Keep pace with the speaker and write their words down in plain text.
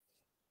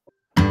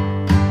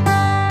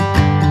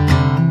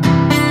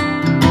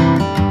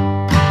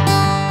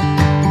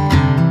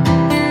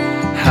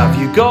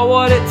You've got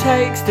what it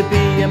takes to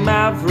be a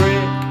maverick,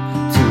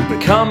 to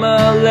become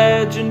a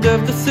legend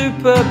of the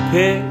super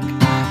pick.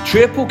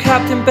 Triple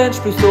captain,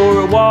 bench boost or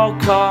a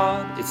wild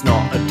card. It's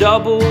not a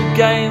double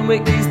game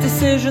week, these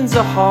decisions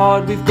are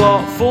hard. We've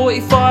got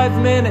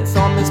 45 minutes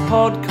on this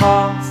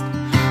podcast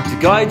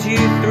to guide you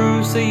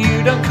through so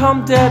you don't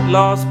come dead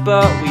last.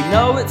 But we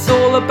know it's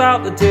all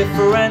about the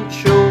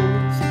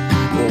differentials.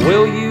 Or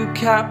will you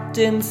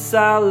captain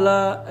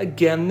Salah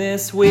again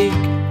this week?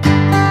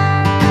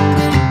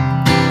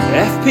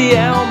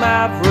 FPL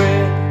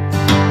Mavericks,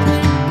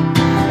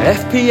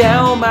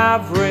 FPL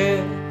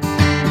Mavericks,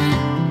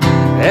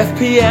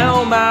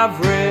 FPL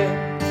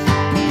Mavericks,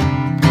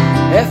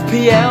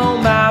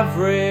 FPL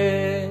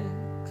Mavericks.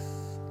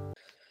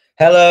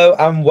 Hello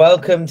and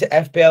welcome to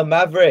FPL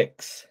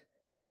Mavericks.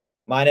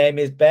 My name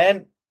is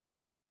Ben,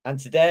 and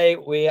today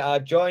we are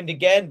joined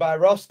again by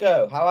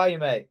Roscoe. How are you,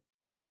 mate?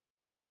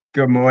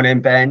 Good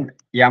morning, Ben.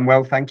 Yeah, I'm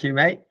well, thank you,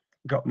 mate.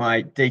 Got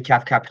my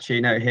decaf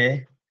cappuccino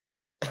here,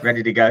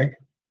 ready to go.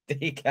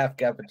 Decaf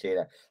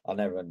cappuccino. I'll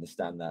never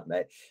understand that,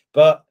 mate.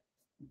 But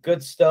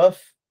good stuff.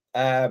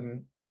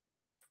 Final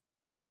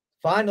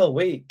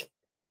week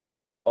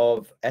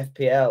of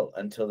FPL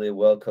until the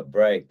World Cup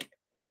break.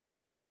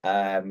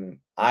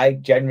 I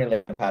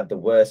genuinely have had the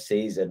worst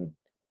season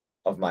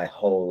of my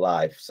whole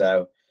life.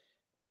 So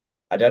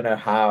I don't know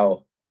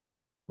how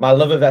my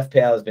love of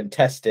FPL has been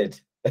tested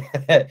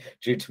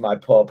due to my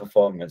poor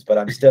performance, but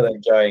I'm still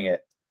enjoying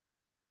it.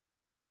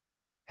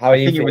 How are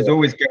you I think feeling? it was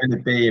always going to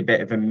be a bit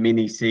of a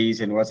mini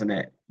season, wasn't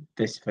it?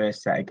 This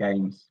first set of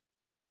games.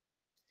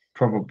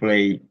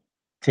 Probably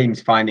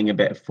teams finding a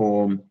bit of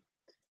form,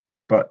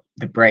 but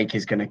the break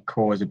is going to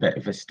cause a bit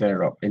of a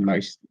stir up in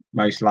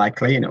most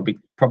likely, and it'll be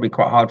probably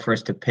quite hard for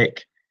us to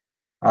pick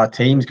our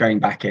teams going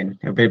back in.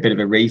 It'll be a bit of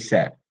a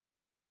reset.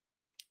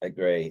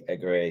 Agree.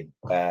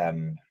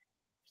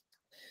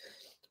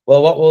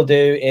 Well, what we'll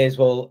do is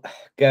we'll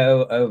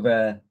go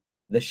over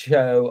the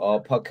show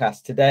or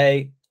podcast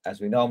today as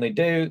we normally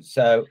do.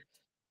 So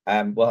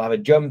we'll have a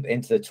jump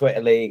into the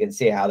Twitter League and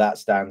see how that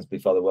stands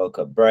before the World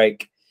Cup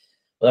break.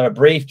 We'll have a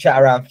brief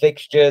chat around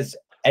fixtures,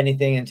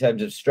 anything in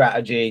terms of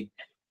strategy,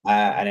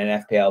 and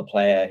an FPL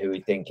player who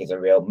we think is a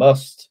real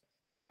must.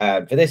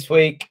 For this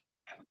week,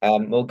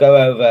 we'll go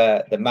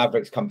over the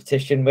Mavericks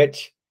competition,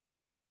 which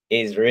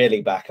is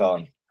really back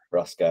on,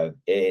 Roscoe.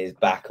 It is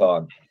back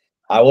on.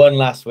 I won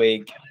last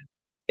week.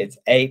 It's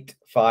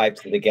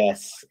 8-5 to the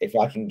guests. If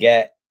I can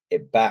get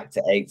it back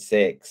to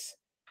 8-6,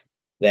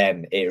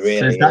 then it really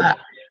So is that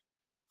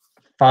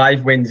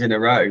 5 wins in a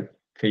row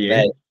for you,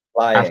 mate,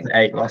 after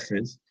 8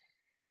 losses?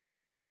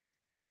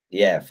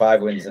 Yeah,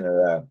 5 wins in a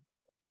row.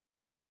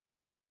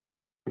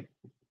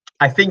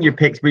 I think your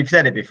picks, we've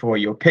said it before,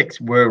 your picks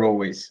were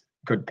always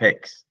good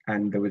picks,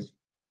 and there was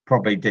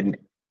probably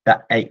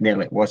that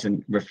 8-0, it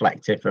wasn't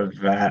reflective of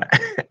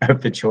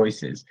of the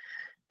choices.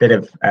 Bit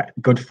of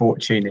good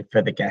fortune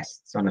for the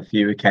guests on a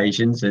few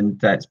occasions, and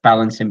it's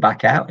balancing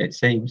back out, it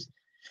seems.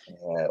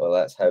 Yeah, well,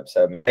 let's hope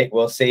so, mate.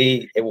 We'll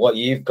see what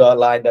you've got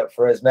lined up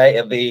for us, mate.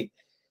 It'll be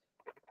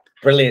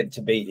brilliant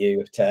to beat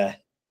you to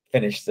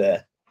finish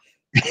the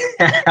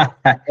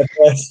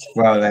first.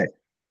 Well,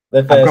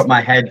 I've got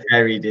my head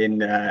buried in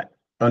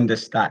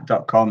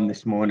understat.com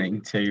this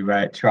morning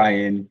to try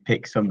and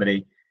pick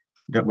somebody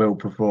that will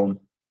perform.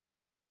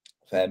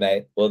 Fair,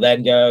 mate. We'll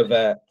then go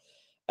over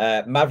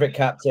Maverick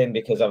captain,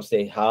 because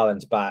obviously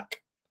Haaland's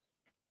back.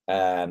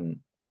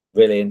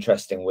 Really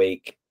interesting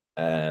week.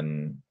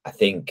 I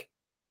think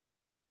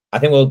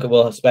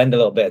we'll spend a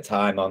little bit of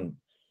time on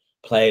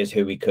players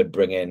who we could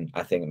bring in,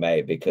 I think,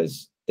 mate,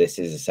 because this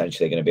is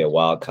essentially going to be a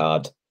wild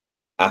card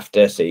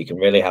after, so you can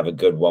really have a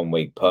good 1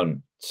 week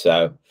punt.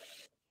 So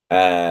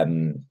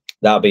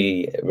that'll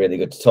be really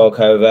good to talk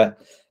over.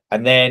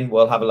 And then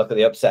we'll have a look at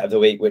the upset of the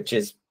week, which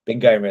has been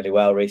going really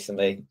well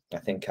recently. I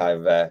think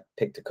I've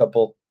picked a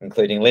couple,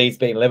 including Leeds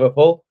beating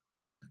Liverpool.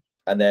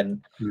 And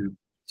then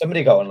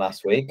somebody got one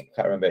last week. I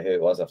can't remember who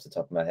it was off the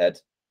top of my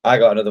head. I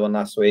got another one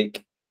last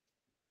week.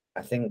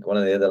 I think one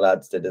of the other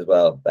lads did as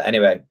well. But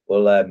anyway,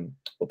 we'll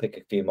pick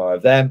a few more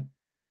of them.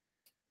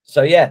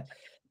 So yeah,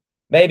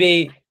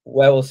 maybe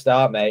where we'll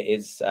start, mate,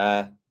 is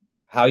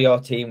how your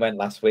team went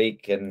last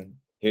week and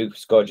who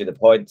scored you the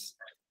points.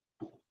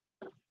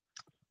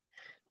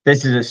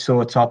 This is a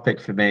sore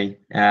topic for me.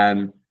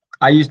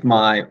 I used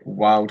my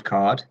wild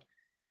card,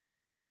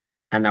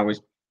 and I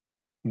was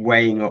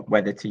weighing up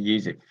whether to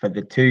use it for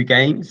the 2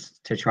 games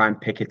to try and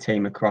pick a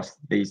team across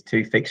these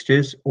 2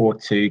 fixtures, or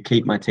to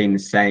keep my team the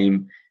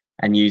same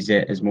and use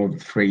it as more of a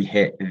free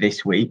hit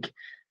this week.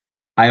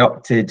 I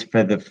opted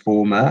for the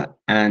former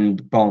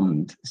and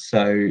bombed.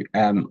 So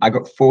I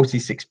got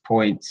 46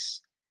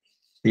 points.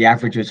 The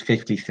average was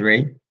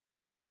 53.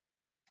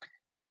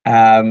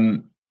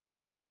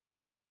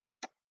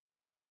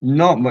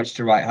 Not much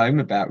to write home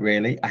about,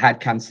 really. I had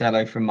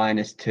Cancelo from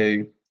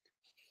 -2.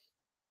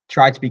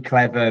 Tried to be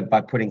clever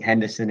by putting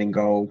Henderson in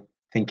goal,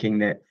 thinking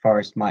that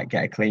Forest might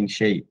get a clean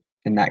sheet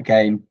in that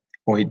game,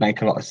 or he'd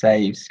make a lot of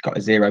saves. Got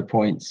a 0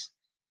 points.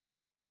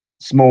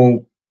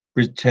 Small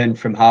returned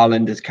from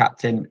Haaland as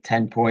captain,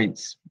 10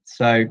 points.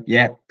 So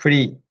yeah,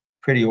 pretty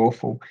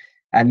awful.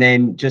 And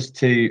then just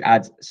to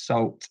add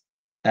salt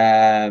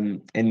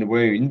in the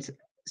wound,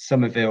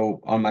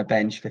 Somerville on my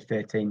bench for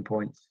 13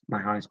 points,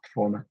 my highest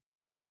performer.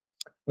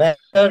 Man,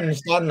 I don't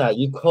understand that.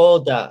 You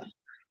called that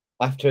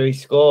after he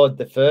scored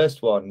the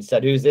first one and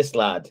said, "Who's this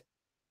lad?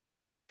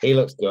 He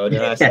looks good."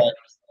 And I said,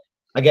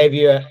 I gave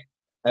you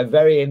a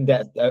very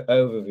in-depth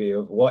overview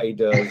of what he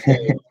does.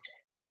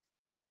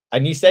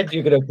 And you said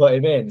you're going to put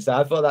him in. So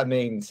I thought that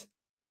means,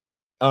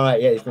 all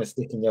right, yeah, he's going to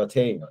stick in your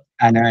team.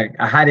 I know.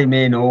 I had him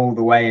in all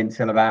the way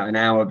until about an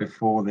hour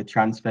before the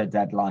transfer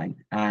deadline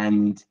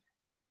and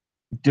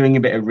doing a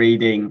bit of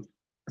reading.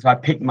 So I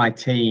picked my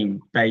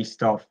team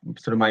based off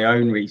sort of my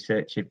own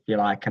research, if you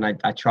like, and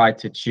I tried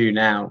to tune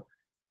out.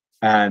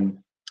 I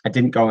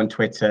didn't go on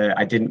Twitter.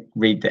 I didn't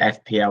read the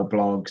FPL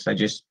blogs. I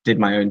just did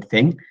my own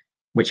thing,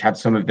 which had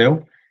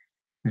Somerville.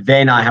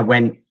 Then I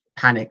went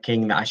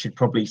panicking that I should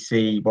probably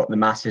see what the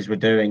masses were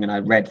doing, and I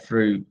read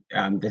through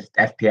the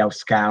FPL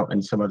Scout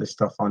and some other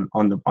stuff on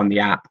the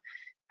app,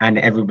 and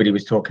everybody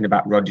was talking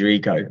about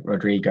Rodrigo.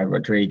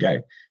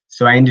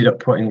 So I ended up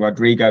putting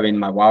Rodrigo in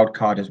my wild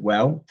card as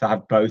well to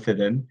have both of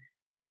them.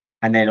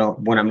 And then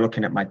when I'm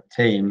looking at my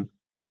team,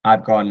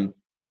 I've gone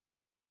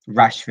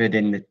Rashford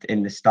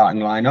in the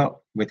starting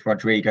lineup with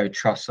Rodrigo,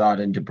 Trossard,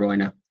 and De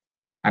Bruyne,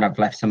 and I've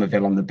left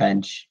Somerville on the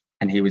bench,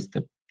 and he was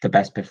the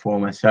best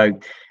performer. So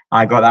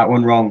I got that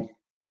one wrong.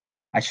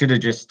 I should have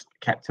just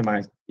stuck to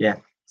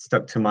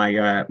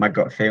my my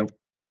gut feel.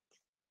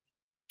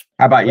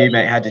 How about you,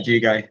 mate? How did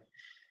you go?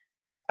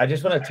 I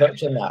just want to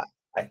touch on that.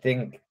 I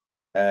think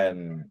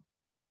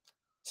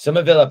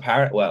Somerville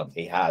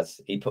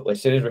he put,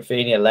 as soon as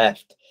Rafinha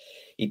left,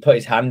 he put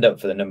his hand up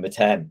for the number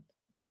 10.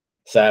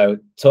 So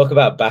talk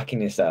about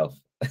backing yourself.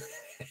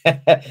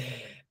 I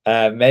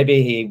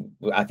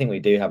think we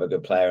do have a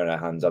good player in our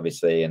hands,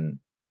 obviously, and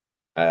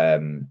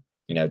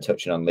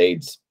touching on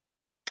Leeds.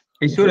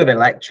 He's sort of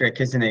electric,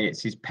 isn't he?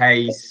 It's his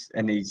pace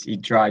and he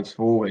drives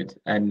forward,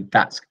 and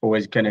that's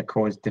always going to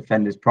cause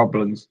defenders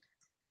problems.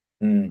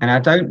 And I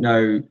don't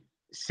know,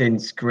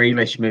 since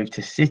Grealish moved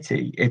to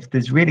City, if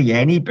there's really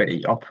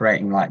anybody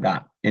operating like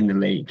that in the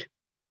league.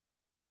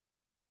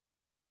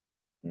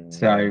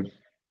 So,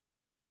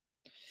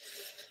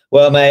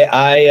 well, mate,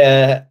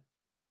 I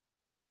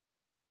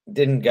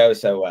didn't go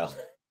so well.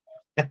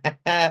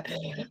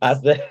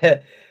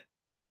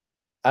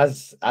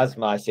 As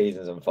my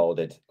season's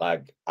unfolded,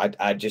 like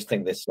I just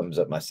think this sums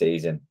up my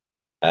season.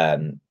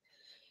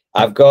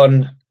 I've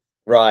gone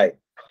right.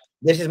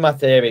 This is my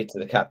theory to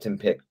the captain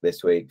pick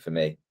this week for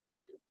me.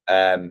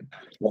 I've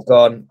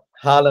gone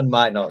Haaland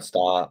might not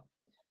start.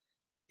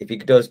 If he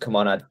does come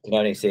on, I can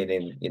only see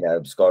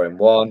him, scoring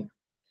one.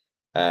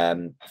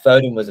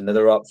 Foden was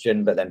another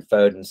option, but then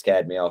Foden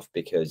scared me off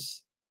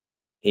because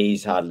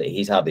he's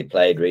hardly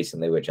played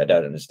recently, which I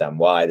don't understand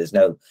why. There's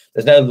no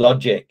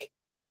logic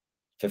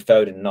for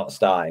Foden not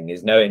starting.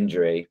 There's no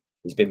injury.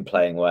 He's been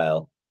playing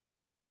well.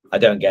 I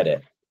don't get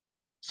it.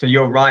 So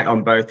you're right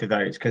on both of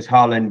those, because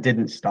Haaland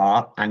didn't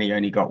start and he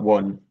only got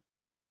one.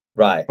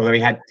 Right. Although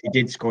he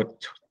did score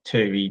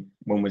two.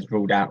 One was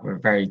ruled out. We're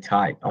very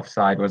tight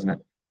offside, wasn't it?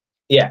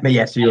 Yeah. But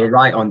yeah, so you're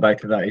right on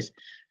both of those.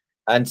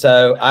 And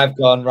so I've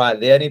gone, right,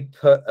 the only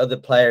other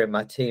player in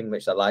my team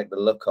which I like the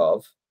look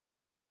of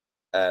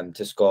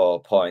to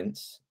score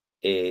points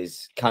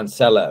is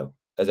Cancelo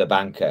as a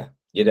banker.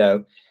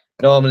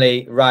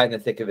 Normally right in the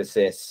thick of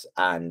assists,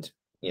 and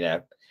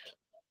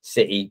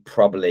City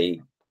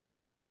probably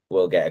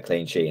will get a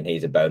clean sheet and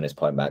he's a bonus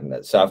point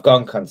magnet. So I've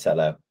gone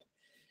Cancelo.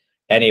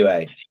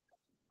 Anyway,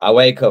 I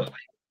wake up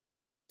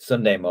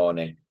Sunday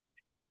morning,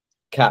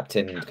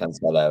 captain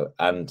Cancelo,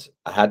 and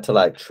I had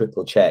to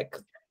triple check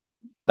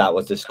that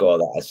was the score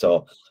that I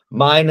saw.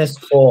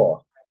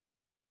 -4.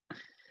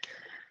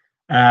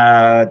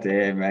 Oh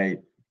dear,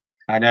 mate.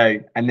 I know.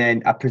 And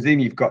then I presume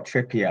you've got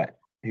Trippier,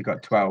 who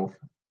got 12.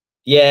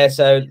 Yeah,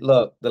 so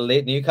look, the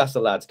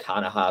Newcastle lads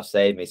kind of half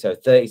saved me. So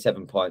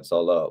 37 points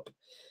all up.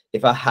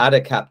 If I had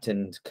a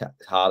captain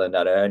Haaland,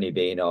 I'd only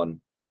been on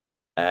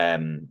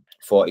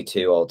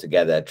 42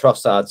 altogether.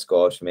 Trossard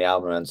scored for me.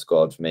 Almiron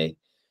scored for me.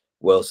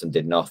 Wilson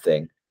did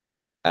nothing.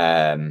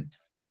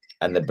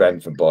 And the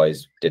Brentford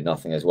boys did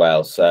nothing as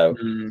well. So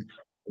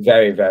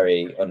very,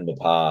 very under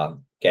par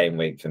game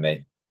week for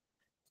me.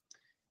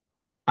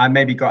 I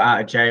maybe got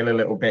out of jail a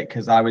little bit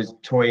because I was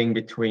toying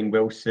between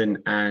Wilson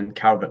and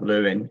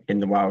Calvert-Lewin in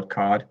the wild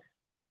card,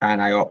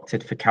 and I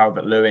opted for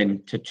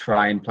Calvert-Lewin to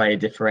try and play a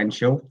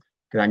differential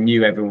because I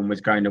knew everyone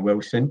was going to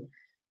Wilson.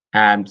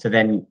 So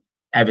then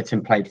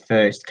Everton played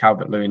first,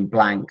 Calvert-Lewin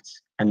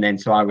blanked, and then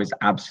so I was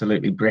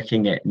absolutely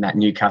bricking it in that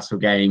Newcastle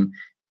game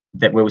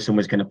that Wilson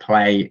was going to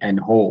play and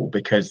Hall,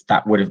 because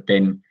that would have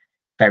been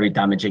very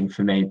damaging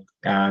for me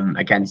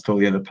against all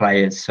the other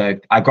players. So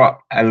I got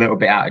a little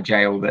bit out of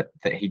jail that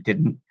he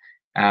didn't,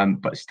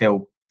 but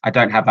still I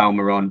don't have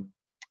Almiron.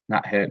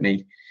 That hurt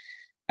me.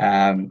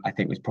 I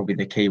think was probably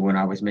the key one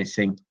I was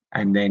missing,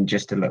 and then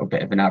just a little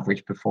bit of an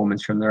average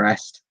performance from the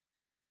rest.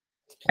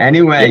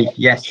 Anyway,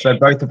 yes, so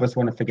both of us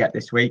want to forget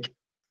this week.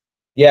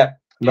 Yeah.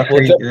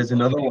 Luckily, there's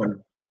another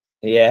one.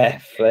 Yeah,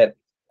 flip.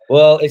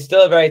 Well, it's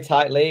still a very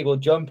tight league. We'll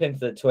jump into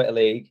the Twitter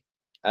league.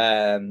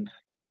 And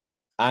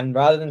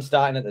rather than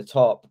starting at the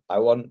top, I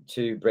want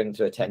to bring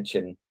to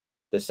attention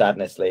the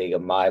Sadness League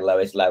and my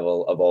lowest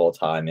level of all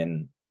time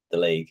in the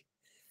league.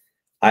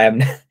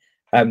 I'm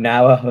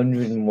now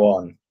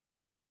 101.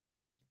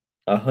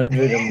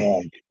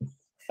 101.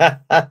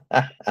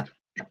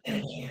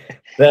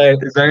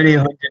 There's only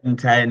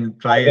 110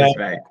 players,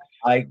 mate.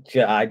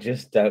 I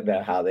just don't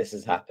know how this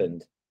has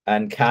happened.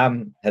 And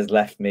Cam has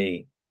left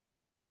me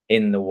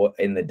in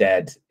the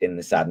dead in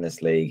the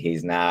Sadness League.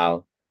 He's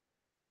now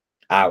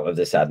out of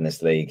the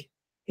Sadness League.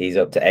 He's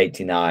up to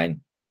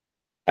 89.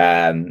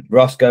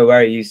 Roscoe, where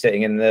are you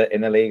sitting in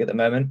the league at the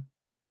moment?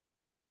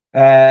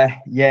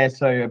 Yeah,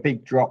 so a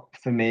big drop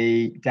for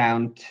me,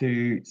 down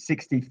to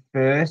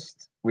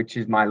 61st, which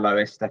is my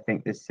lowest, I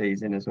think, this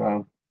season as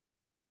well.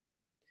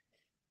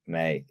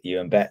 Mate,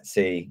 you and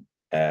Betsy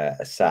are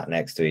sat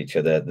next to each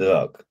other.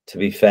 Look, to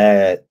be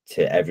fair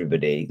to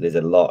everybody, there's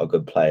a lot of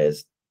good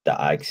players that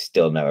I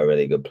still know are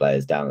really good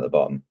players down at the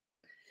bottom.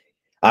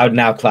 I would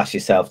now class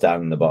yourself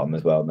down in the bottom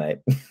as well, mate.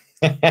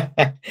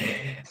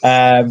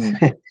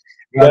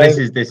 Well, this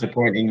is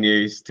disappointing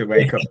news to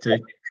wake up to.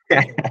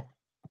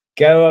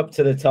 Go up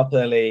to the top of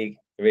the league,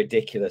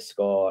 ridiculous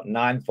score,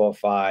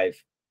 945.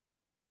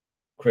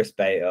 Chris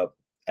Bayup,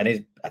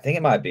 and I think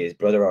it might be his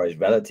brother or his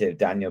relative,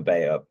 Daniel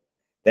Bayup.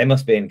 They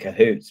must be in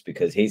cahoots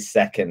because he's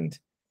second.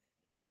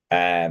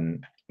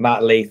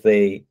 Matt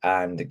Leathley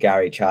and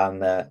Gary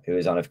Chandler, who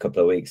was on a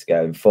couple of weeks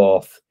ago, in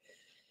fourth.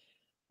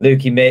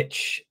 Lukey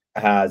Mitch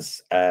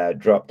has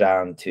dropped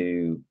down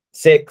to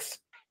sixth.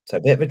 So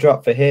a bit of a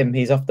drop for him.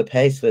 He's off the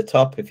pace for the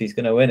top if he's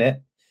going to win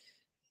it.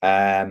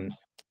 And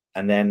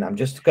then I'm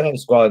just going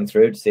to scrolling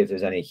through to see if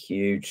there's any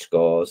huge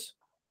scores.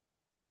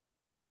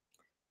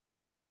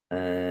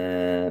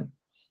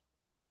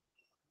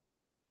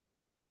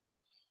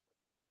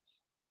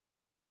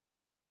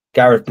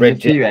 Gareth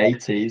Bridges, a few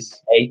 80s.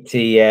 80,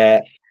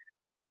 yeah.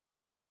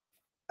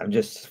 I'm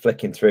just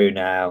flicking through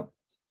now.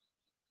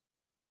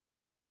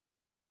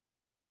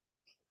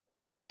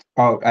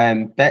 Oh,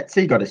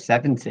 Betsy got a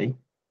 70.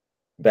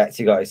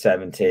 Betsy got a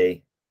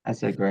 70.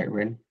 That's a great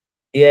win.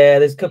 Yeah,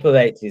 there's a couple of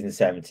 80s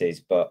and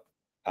 70s, but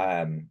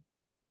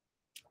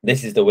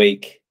this is the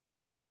week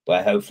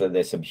where hopefully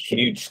there's some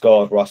huge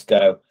scores,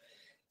 Roscoe.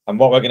 And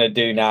what we're going to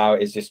do now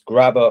is just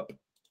grab up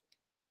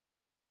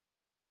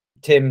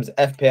Tim's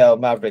FPL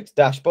Mavericks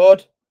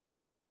dashboard.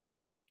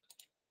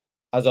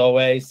 As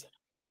always,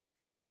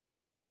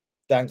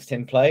 thanks,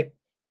 Tim Play.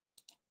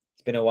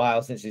 It's been a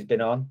while since he's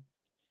been on.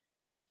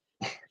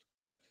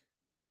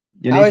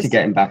 You need to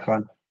get him back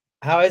on.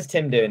 How is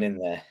Tim doing in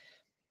there?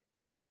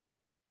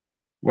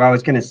 Well, I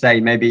was going to say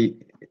maybe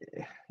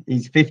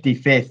he's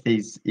 55th.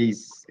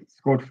 He's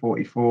scored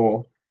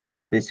 44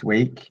 this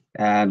week.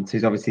 So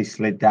he's obviously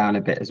slid down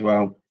a bit as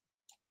well.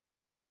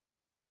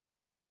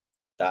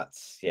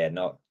 That's, yeah,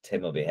 not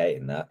Tim will be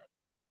hating that.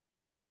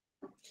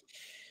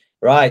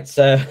 Right,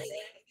 so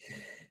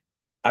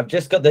I've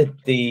just got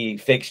the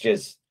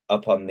fixtures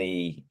up on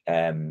the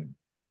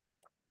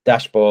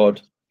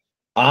dashboard.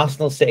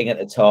 Arsenal sitting at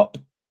the top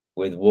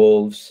with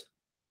Wolves,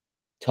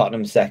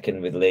 Tottenham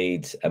second with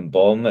Leeds, and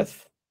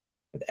Bournemouth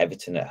with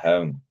Everton at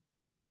home.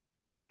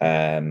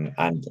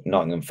 And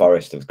Nottingham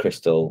Forest with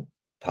Crystal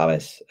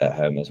Palace at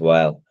home as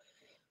well.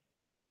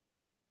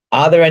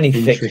 Are there any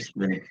fixtures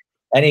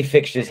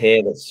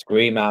here that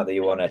scream out that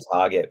you want to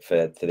target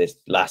for this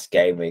last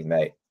game week,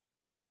 mate?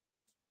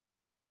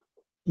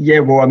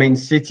 Yeah, well, I mean,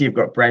 City have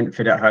got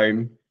Brentford at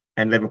home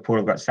and Liverpool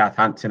have got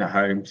Southampton at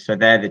home. So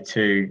they're the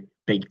two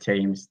big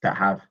teams that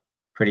have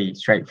pretty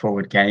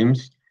straightforward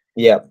games.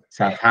 Yeah.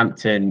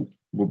 Southampton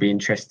will be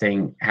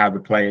interesting how the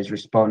players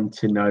respond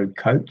to no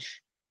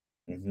coach.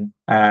 Mm-hmm.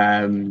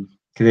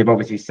 Because they've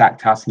obviously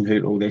sacked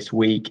Hasenhüttl this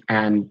week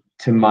and,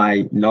 to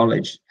my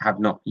knowledge, have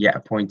not yet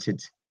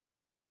appointed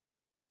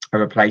a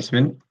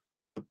replacement.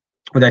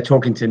 Well, they're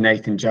talking to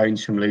Nathan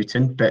Jones from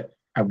Luton, but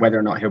whether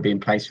or not he'll be in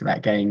place for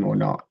that game or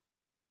not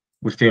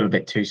would feel a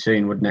bit too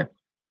soon, wouldn't it?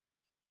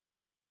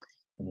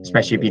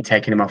 Especially if you're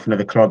taking him off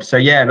another club. So,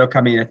 yeah, look,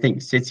 I mean, I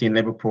think City and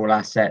Liverpool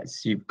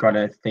assets, you've got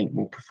to think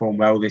will perform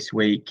well this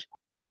week.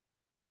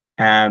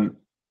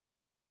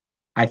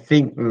 I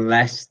think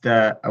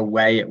Leicester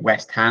away at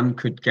West Ham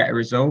could get a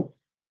result.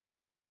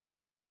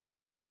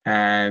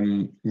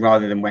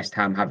 Rather than West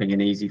Ham having an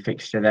easy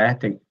fixture there. I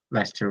think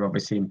Leicester are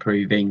obviously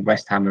improving.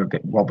 West Ham are a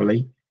bit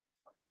wobbly.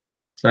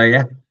 So,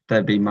 yeah,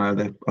 that'd be my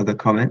other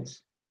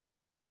comments.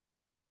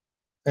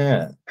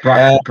 Yeah.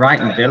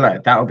 Brighton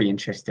Villa, that'll be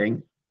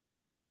interesting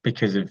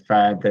because of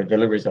the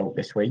Villa result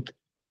this week.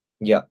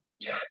 Yeah,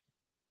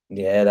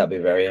 that'd be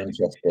very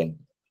interesting.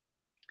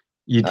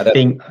 You'd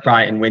think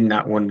Brighton win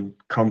that one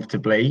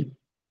comfortably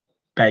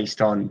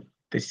based on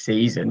this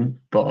season,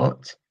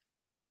 but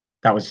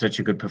that was such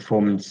a good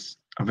performance.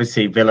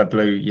 Obviously, Villa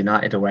blew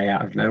United away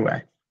out of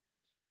nowhere.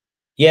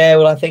 Yeah,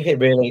 well, I think it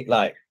really,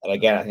 and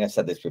again, I think I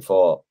said this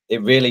before,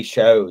 it really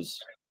shows,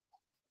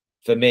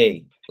 for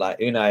me,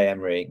 Unai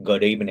Emery,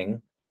 good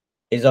evening,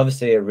 is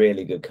obviously a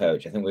really good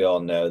coach. I think we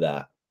all know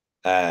that.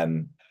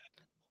 And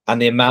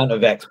the amount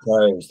of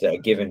ex-pros that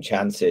are given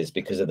chances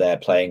because of their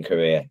playing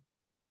career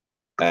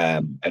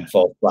and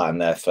fall flat on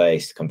their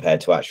face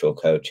compared to actual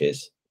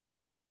coaches,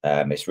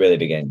 it's really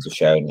beginning to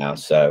show now.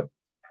 So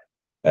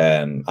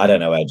I don't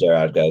know where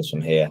Gerrard goes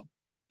from here,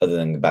 other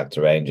than back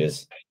to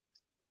Rangers.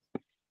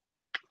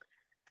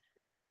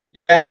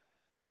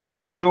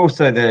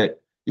 Also,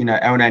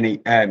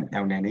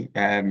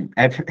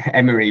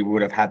 Emery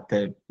would have had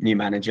the new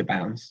manager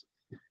bounce.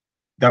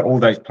 That all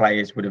those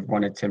players would have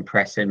wanted to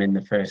impress him in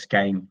the first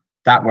game.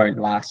 That won't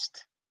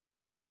last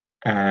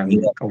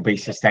or be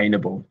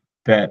sustainable,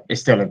 but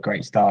it's still a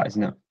great start,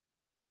 isn't it?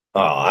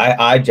 Oh,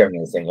 I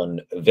generally think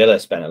Villa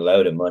spent a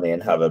load of money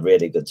and have a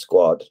really good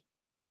squad.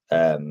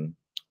 I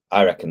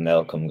reckon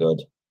they'll come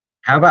good.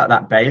 How about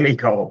that Bailey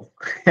goal?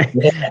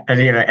 Yeah. And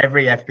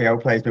every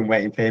FPL player's been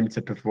waiting for him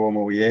to perform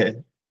all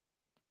year.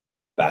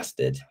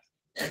 Bastard.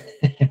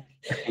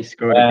 He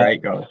scored a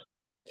great goal.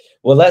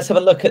 Well, let's have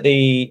a look at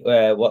the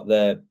what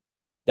the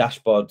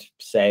dashboard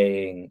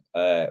saying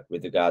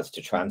with regards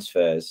to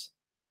transfers.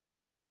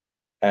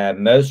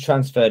 Most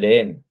transferred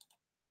in.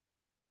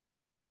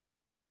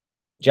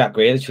 Jack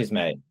Grealish's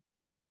mate.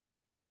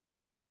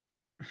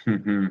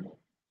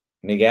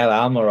 Miguel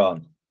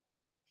Almiron.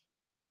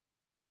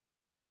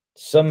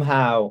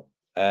 Somehow,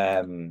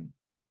 Haaland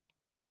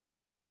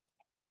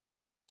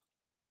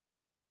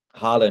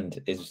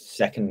is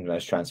second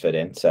most transferred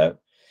in. So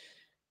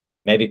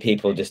maybe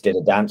people just did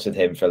a dance with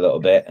him for a little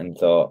bit and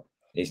thought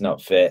he's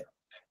not fit.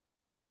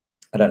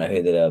 I don't know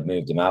who they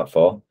moved him out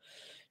for.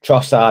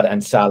 Trossard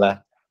and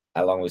Salah,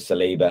 along with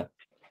Saliba.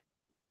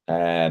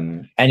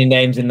 Any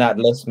names in that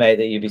list, mate,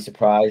 that you'd be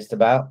surprised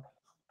about?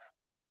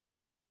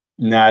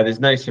 No, there's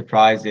no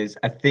surprises.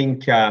 I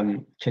think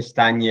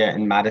Castagna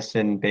and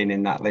Maddison being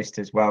in that list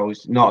as well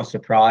is not a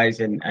surprise,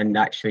 and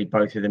actually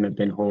both of them have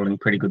been hauling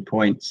pretty good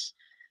points.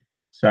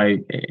 So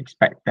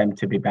expect them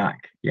to be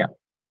back. Yeah.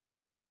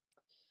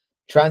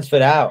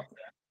 Transferred out.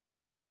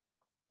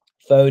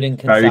 Foden,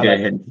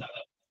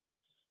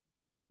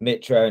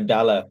 Mitro and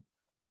Dalot.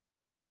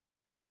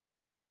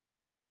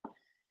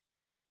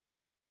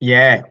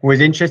 Yeah, it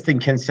was interesting.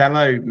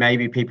 Cancelo,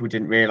 maybe people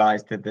didn't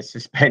realise that the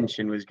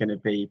suspension was going to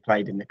be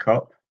played in the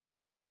cup.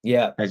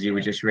 Yeah. As you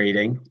were just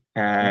reading.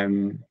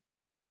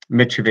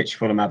 Mitrovic,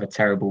 Fulham have a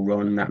terrible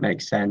run. That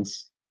makes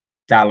sense.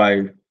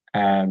 Dalot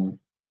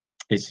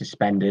is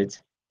suspended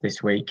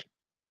this week.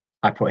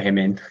 I put him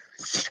in.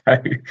 So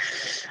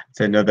it's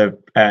another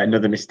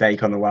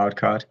mistake on the wild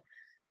card.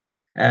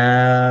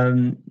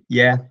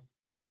 Yeah.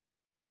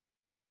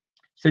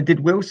 So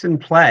did Wilson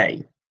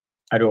play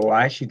at all?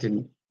 I actually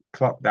didn't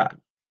clock that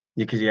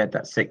because he had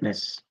that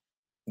sickness.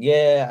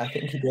 Yeah, I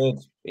think he did.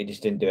 He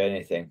just didn't do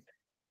anything.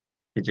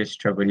 He just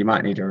struggled. You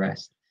might need a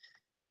rest.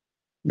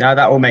 Now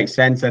that all makes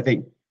sense. I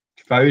think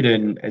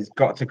Foden has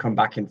got to come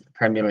back into the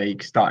Premier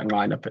League starting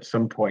lineup at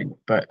some point.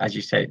 But as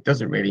you say, it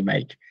doesn't really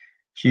make a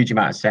huge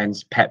amount of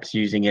sense. Pep's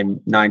using him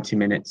 90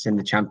 minutes in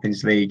the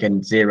Champions League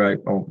and 0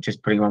 or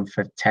just putting him on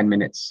for 10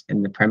 minutes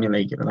in the Premier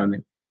League at the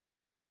moment.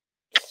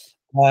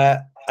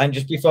 And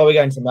just before we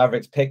go into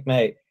Mavericks pick,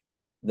 mate,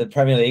 the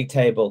Premier League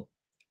table,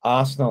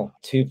 Arsenal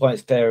 2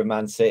 points clear of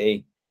Man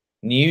City,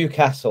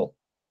 Newcastle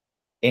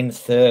in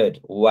third.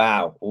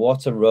 Wow,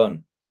 what a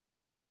run.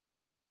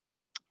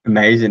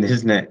 Amazing,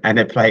 isn't it? And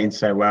they're playing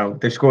so well.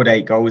 They've scored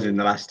 8 goals in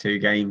the last 2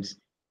 games.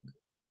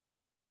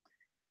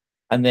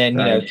 And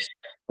then,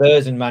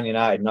 Spurs and Man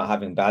United not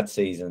having bad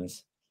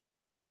seasons.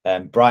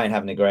 Brighton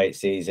having a great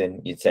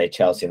season. You'd say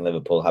Chelsea and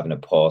Liverpool having a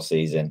poor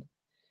season.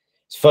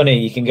 It's funny,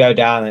 you can go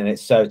down and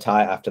it's so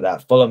tight after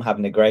that. Fulham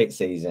having a great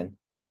season.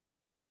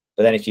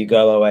 But then if you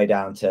go all the way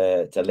down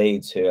to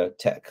Leeds, who are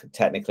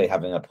technically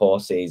having a poor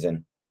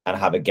season and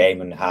have a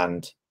game in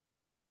hand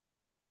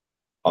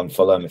on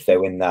Fulham, if they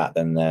win that,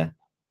 then they're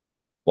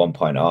 1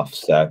 point off.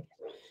 So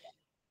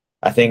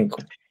I think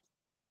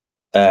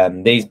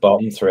these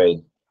bottom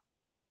 3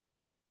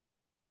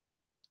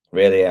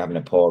 really having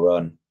a poor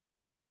run.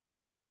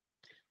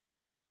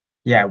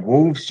 Yeah,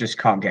 Wolves just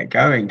can't get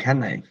going, can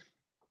they?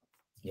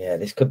 Yeah,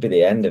 this could be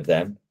the end of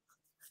them.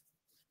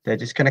 They're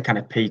just going to kind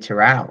of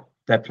peter out.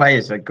 Their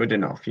players are good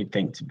enough, you'd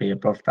think, to be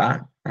above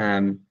that.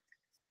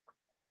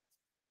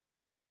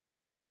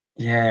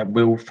 Yeah,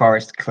 will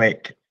Forest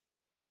click?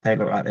 They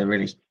look like they're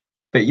really...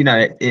 But, you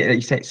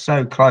say it's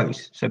so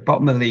close. So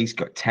bottom of the league's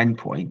got 10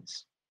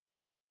 points.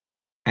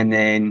 And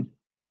then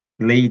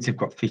Leeds have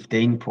got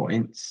 15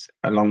 points,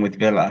 along with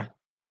Villa.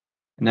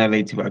 I know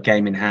Leeds have got a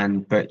game in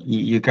hand, but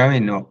you're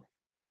going up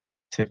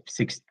to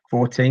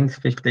 14th,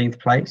 15th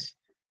place.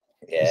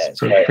 Yeah, it's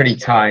pretty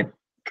tight.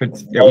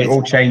 It will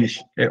all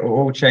change. It will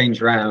all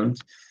change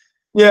round.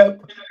 Yeah.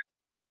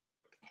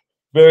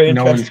 Very interesting.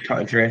 No one's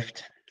cut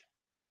adrift.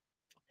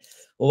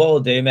 Well, what we'll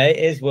do, mate,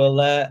 is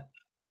we'll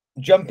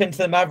jump into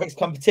the Mavericks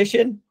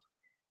competition.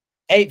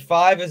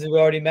 8-5, as we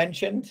already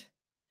mentioned.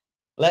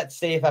 Let's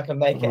see if I can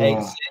make it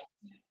 8-6.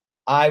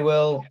 I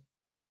will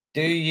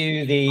do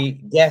you the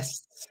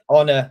guest's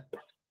honor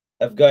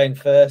of going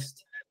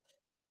first.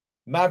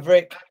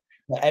 Maverick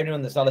for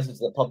everyone that's not listened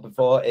to the pod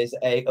before, is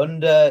a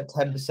under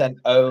 10%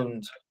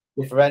 owned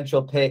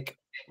differential pick,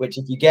 which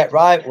if you get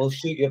right will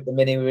shoot you up the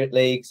mini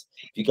leagues.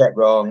 If you get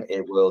wrong,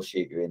 it will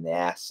shoot you in the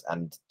ass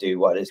and do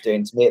what it's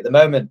doing to me at the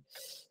moment.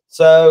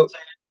 So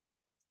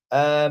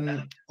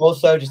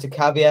also just a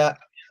caveat,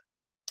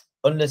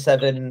 under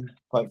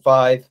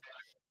 7.5,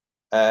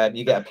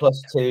 you get a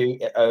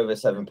 +2 over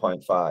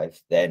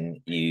 7.5,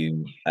 then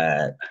you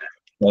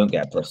won't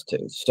get a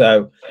 +2.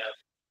 So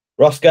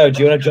Roscoe,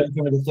 do you want to jump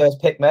in with the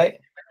first pick, mate?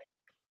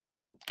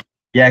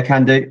 Yeah,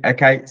 can do.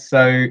 Okay,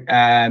 so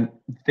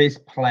this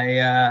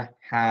player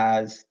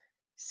has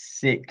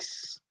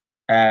 6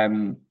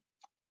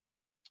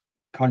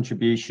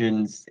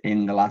 contributions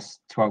in the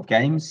last 12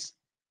 games.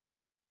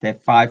 They're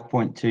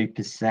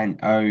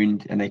 5.2%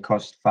 owned, and they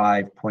cost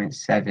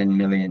 5.7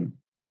 million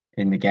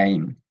in the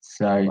game.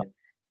 So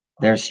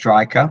they're a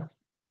striker.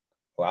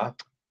 Wow.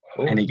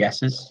 Ooh. Any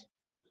guesses?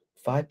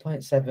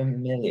 5.7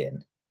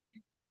 million.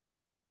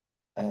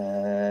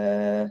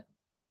 And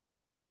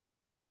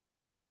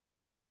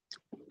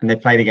they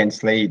played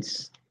against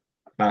Leeds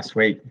last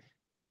week.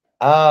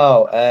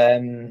 Oh,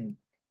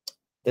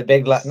 the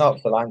big lad, not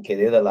Solanke,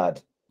 the other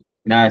lad.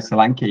 No,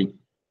 Solanke.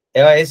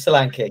 Oh, it is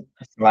Solanke.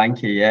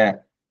 Solanke, yeah.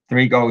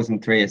 3 goals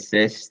and 3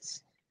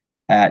 assists.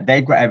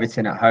 They've got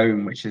Everton at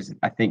home, which is,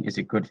 I think, is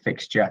a good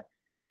fixture.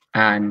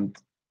 And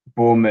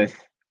Bournemouth,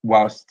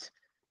 whilst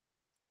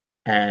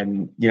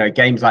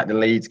games like the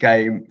Leeds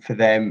game for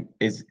them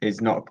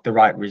is not the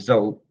right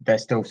result, they're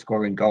still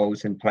scoring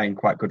goals and playing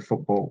quite good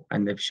football,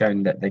 and they've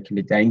shown that they can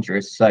be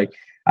dangerous. So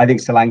I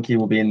think Solanke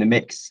will be in the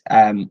mix.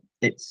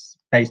 It's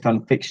based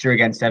on fixture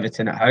against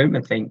Everton at home.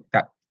 I think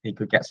that he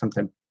could get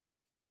something.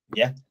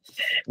 Yeah.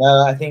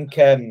 No, I think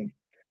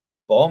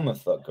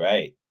Bournemouth look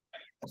great.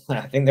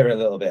 I think they're a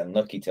little bit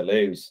unlucky to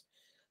lose.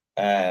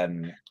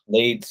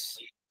 Leeds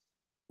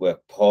were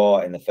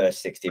poor in the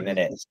first 60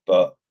 minutes,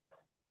 but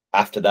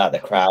after that, the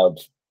crowd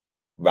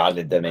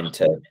rallied them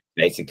into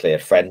basically a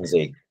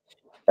frenzy.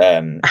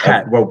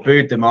 Well,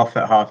 booed them off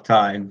at half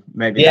time.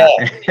 Maybe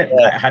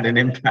that had an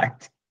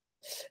impact.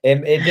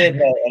 It did,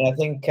 mate. And I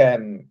think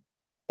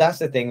that's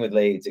the thing with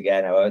Leeds.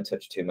 Again, I won't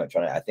touch too much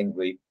on it. I think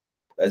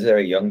as they're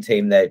a young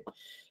team, they're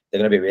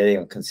going to be really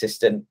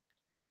inconsistent.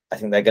 I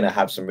think they're going to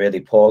have some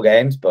really poor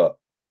games, but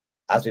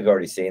as we've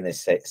already seen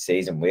this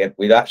season,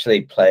 we've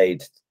actually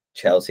played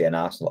Chelsea and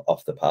Arsenal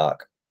off the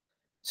park.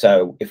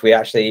 So if we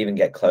actually even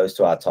get close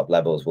to our top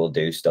levels, we'll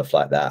do stuff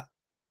like that.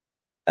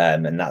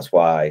 And that's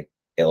why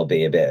it'll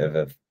be a bit of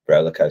a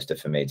roller coaster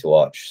for me to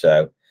watch.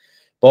 So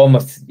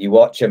Bournemouth, you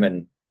watch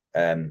them,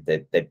 and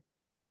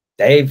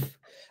they've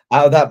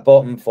out of that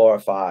bottom 4 or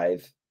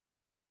 5,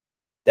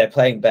 they're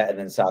playing better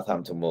than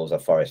Southampton, Wolves, or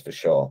Forest for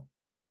sure.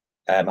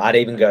 I'd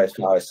even go as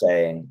far as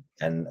saying,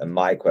 and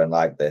Mike won't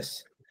like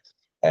this,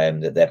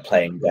 that they're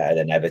playing better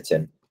than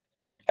Everton.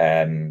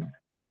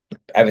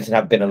 Everton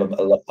have been a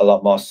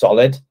lot more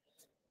solid,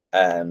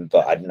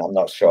 but I'm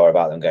not sure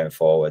about them going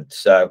forward.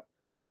 So,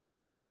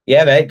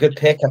 yeah, mate, good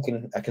pick.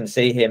 I can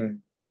see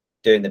him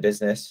doing the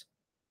business.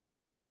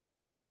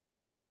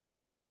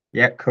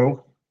 Yeah,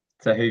 cool.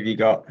 So who have you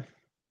got?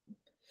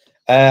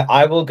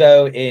 I will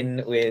go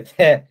in with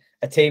a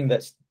team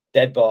that's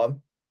dead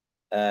bottom.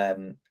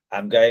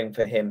 I'm going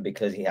for him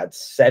because he had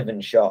 7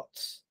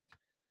 shots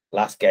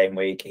last game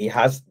week. He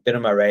has been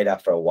on my radar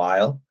for a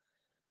while.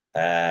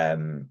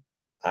 And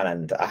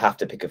I have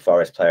to pick a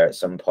Forest player at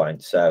some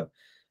point. So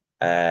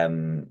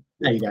no,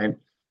 you don't.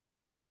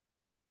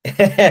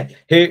 who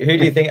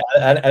do you think?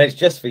 And it's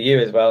just for you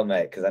as well,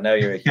 mate, because I know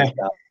you're a huge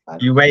fan.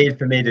 You waited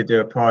for me to do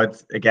a pod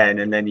again,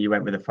 and then you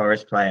went with a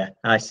Forest player.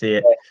 I see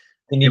it.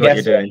 Can you guess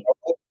what you're doing?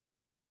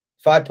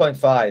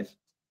 5.5.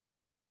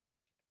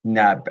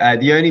 No,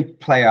 the only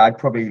player I'd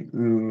probably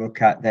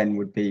look at then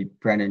would be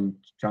Brennan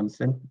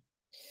Johnson.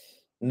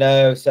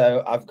 No,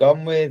 so I've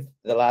gone with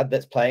the lad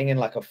that's playing in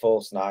like a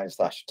false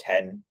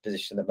 9/10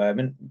 position at the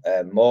moment,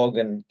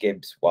 Morgan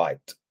Gibbs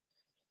White.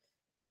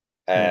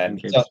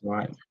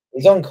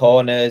 He's on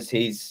corners.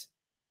 He's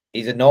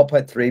a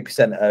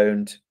 0.3%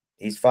 owned.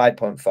 He's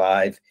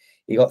 5.5.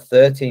 He got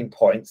 13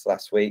 points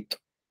last week.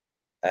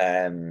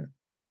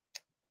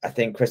 I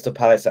think Crystal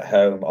Palace at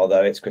home,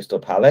 although it's Crystal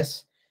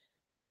Palace,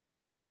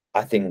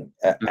 I think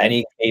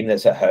any team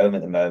that's at home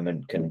at the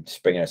moment can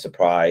spring a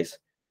surprise.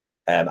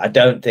 I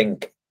don't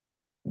think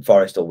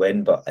Forest will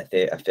win, but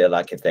I feel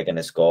like if they're going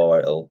to score,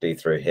 it'll be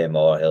through him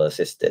or he'll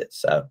assist it.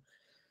 So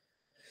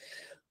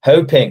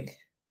hoping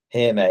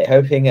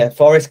a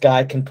Forest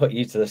guy can put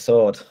you to the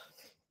sword.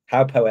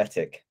 How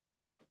poetic.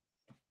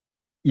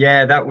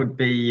 Yeah, that would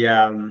be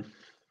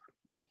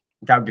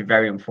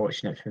very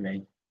unfortunate for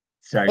me.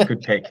 So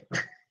good pick.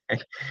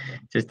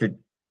 Just to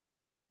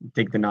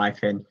dig the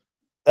knife in.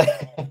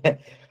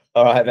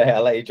 All right, mate,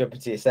 I'll let you jump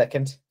into your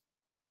second.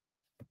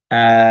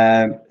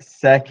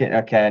 Second,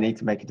 okay, I need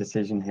to make a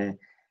decision here.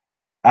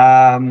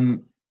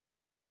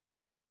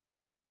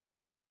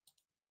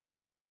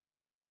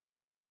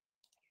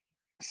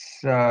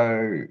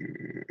 So,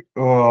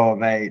 oh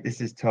mate, this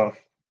is tough.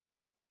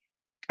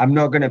 I'm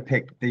not going to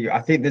pick the.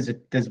 I think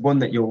there's one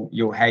that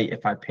you'll hate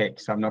if I pick,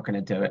 so I'm not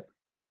going to do it.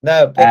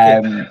 No, pick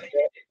it.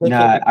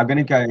 No, I'm going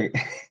to go.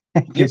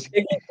 Because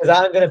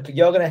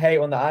you're gonna hate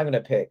one that I'm gonna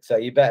pick, so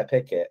you better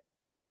pick it.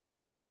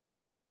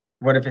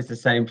 What if it's the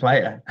same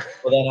player?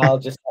 Well, then I'll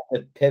just have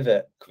to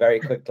pivot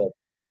very quickly.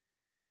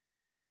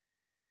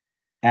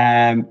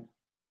 No,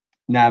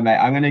 mate,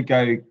 I'm gonna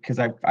go because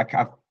I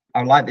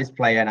like this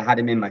player and I had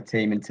him in my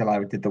team until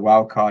I did the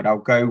wild card. I'll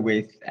go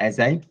with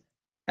Eze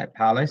at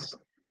Palace.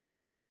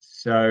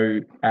 So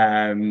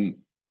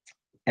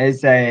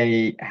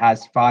Eze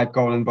has 5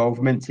 goal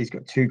involvements. He's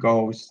got 2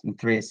 goals and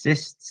 3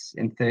 assists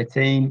in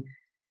 13.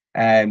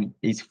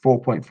 He's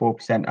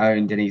 4.4%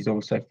 owned and he's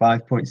also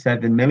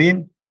 5.7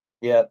 million.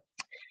 Yeah.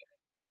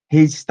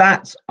 His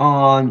stats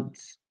aren't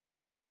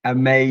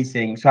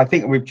amazing. So I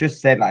think we've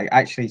just said, like,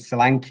 actually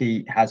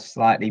Solanke has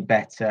slightly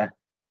better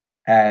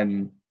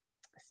stats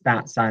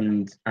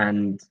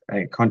and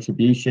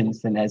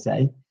contributions than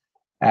Eze.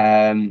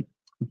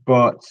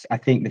 But I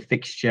think the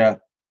fixture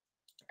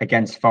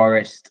against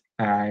Forest,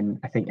 I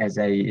think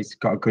Eze has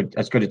got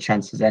as good a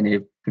chance as any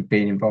of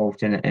being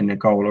involved in a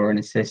goal or an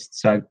assist.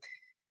 So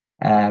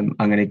I'm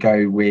going to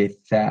go with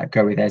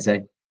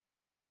Eze.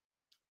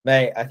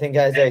 Mate, I think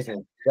Eze is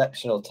an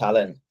exceptional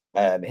talent.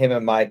 Him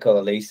and Michael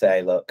Elise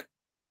look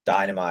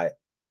dynamite.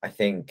 I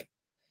think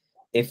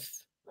if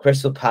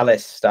Crystal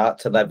Palace start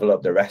to level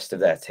up the rest of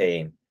their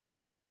team,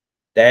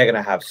 they're going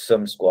to have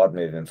some squad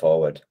moving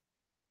forward.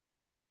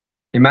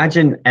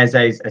 Imagine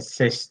Eze's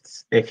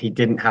assists if he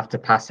didn't have to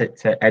pass it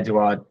to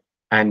Edouard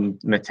and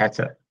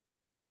Mateta.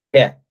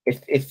 Yeah,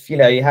 if you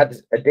know you had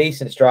a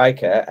decent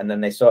striker and then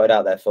they sorted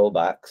out their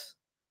fullbacks.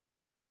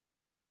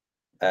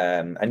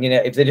 And you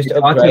know, if they just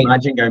hard to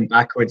imagine going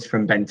backwards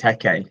from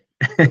Benteke,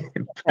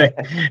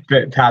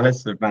 but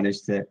Palace have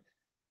managed to.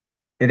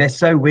 They're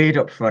so weird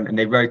up front and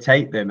they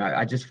rotate them.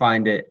 I just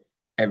find it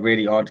a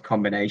really odd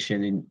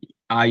combination. And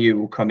Ayew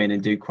will come in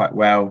and do quite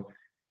well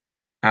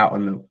out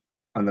on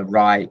the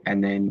right,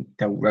 and then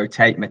they'll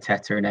rotate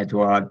Mateta and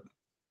Edouard.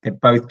 They're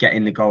both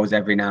getting the goals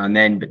every now and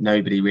then, but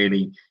nobody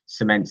really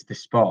cements the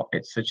spot.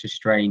 It's such a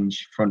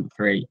strange front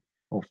 3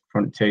 or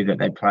front 2 that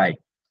they play.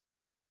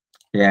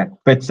 Yeah,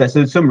 but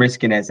so some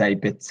risk in Eze,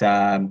 but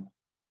I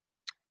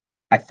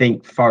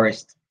think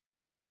Forest,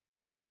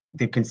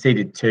 they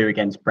conceded 2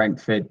 against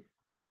Brentford,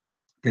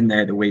 didn't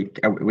they, the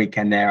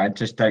weekend there. I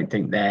just don't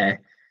think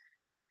they're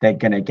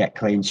going to get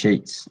clean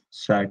sheets.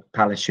 So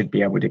Palace should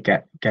be able to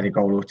get a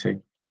goal or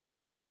 2.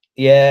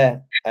 Yeah,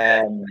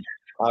 I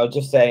was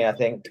just saying, I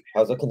think I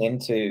was looking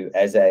into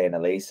Eze and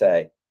Elise.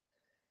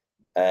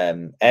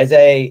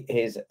 Eze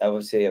is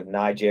obviously of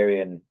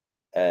Nigerian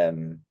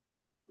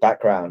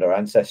background or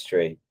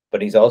ancestry,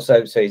 but he's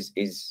also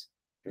he's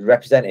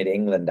represented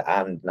England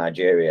and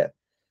Nigeria.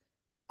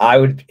 I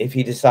would, if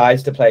he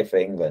decides to play for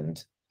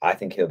England, I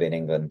think he'll be in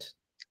England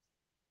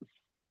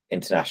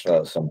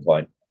international at some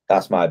point.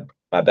 That's my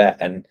bet.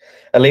 And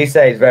Elise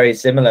is very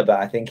similar, but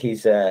I think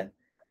he's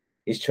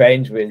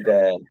trained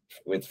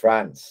with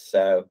France.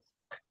 So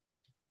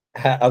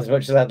as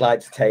much as I'd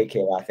like to take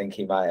him, I think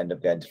he might end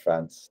up going to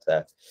France.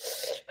 So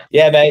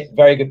yeah, mate,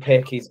 very good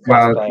pick. He's a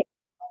class player.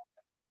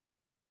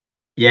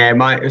 Yeah,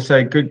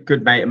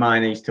 good mate of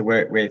mine I used to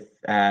work with,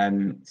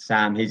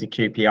 Sam. He's a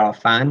QPR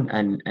fan,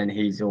 and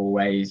he's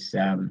always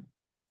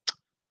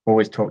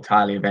talked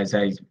highly of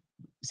Eze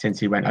since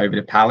he went over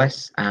to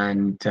Palace.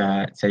 And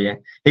so yeah,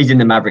 he's in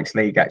the Mavericks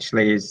League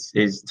actually.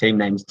 His team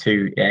name's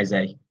 2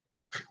 Eze.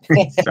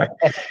 So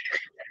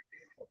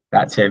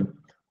that's him.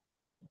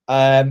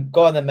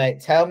 Go on then,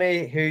 mate. Tell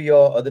me who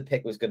your other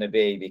pick was going to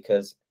be,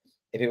 because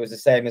if it was the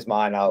same as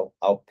mine, I'll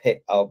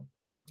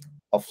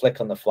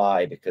flick on the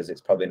fly because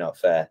it's probably not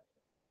fair.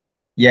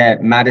 Yeah,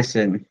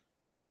 Maddison.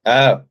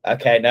 Oh,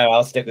 okay. No,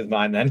 I'll stick with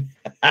mine then.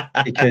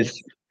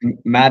 Because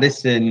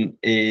Maddison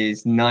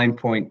is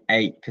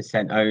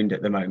 9.8% owned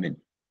at the moment.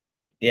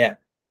 Yeah.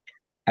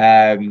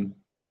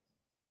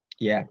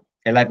 Yeah,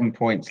 11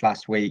 points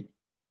last week.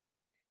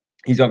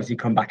 He's obviously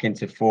come back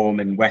into form,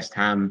 and West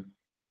Ham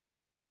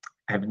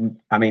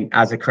I mean,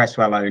 as a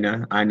Cresswell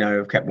owner, I know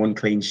I've kept 1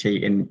 clean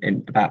sheet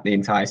in about the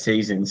entire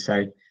season.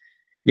 So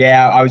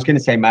yeah, I was going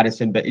to say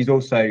Maddison, but he's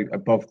also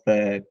above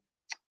the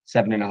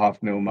 7.5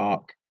 mil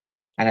mark.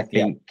 And I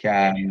think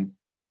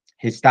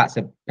his stats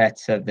are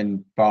better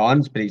than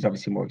Barnes, but he's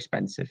obviously more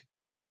expensive.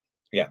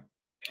 Yeah.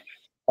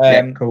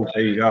 Cool.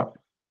 Who you got?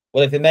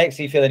 Well, if it makes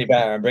you feel any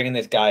better, I'm bringing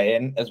this guy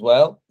in as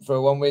well for a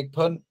 1-week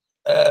punt.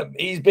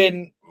 He's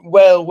been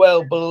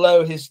well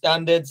below his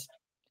standards.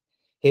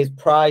 His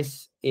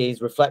price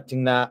is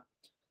reflecting that.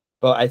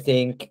 But I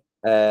think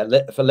for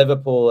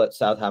Liverpool at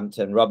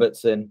Southampton,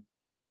 Robertson,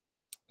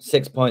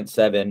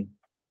 6.7,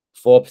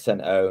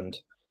 4% owned,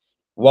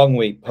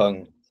 1-week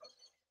punt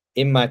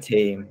in my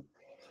team,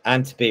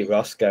 and to beat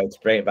Roscoe to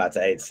bring it back to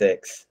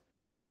 8-6.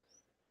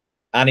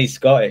 And he's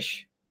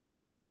Scottish.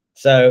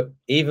 So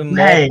even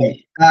more,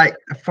 like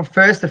for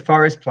first a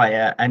Forest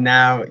player, and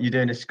now you're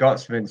doing a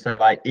Scotsman. So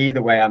like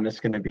either way, I'm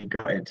just going to be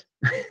good.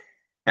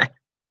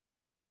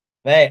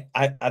 Mate,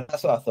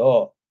 that's what I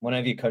thought. One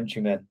of your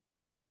countrymen.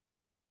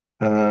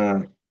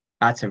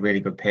 That's a really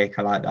good pick.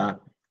 I like that.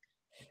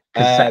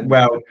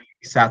 Because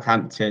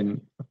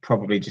Southampton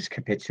probably just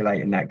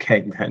capitulate in that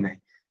game, don't they?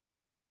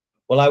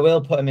 Well, I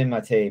will put him in my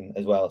team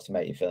as well to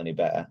make you feel any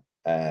better,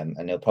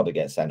 and he'll probably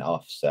get sent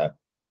off. So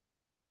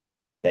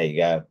there you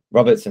go.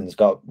 Robertson's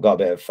got a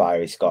bit of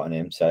fiery Scott in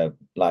him, so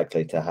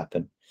likely to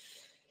happen.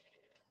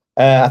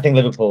 I think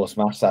Liverpool will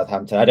smash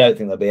Southampton. I don't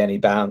think there'll be any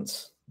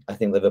bounce. I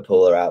think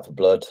Liverpool are out for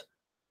blood.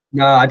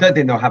 No, I don't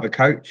think they'll have a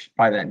coach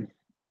by then.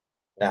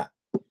 Nah.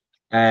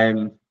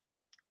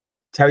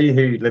 Tell you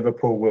who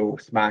Liverpool will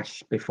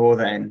smash before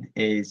then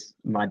is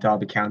my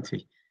Derby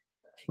County.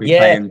 We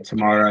play them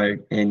tomorrow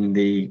in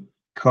the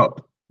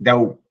Cup.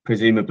 They'll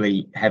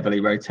presumably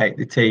heavily rotate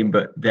the team,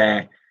 but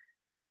their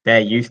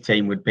youth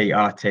team would beat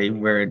our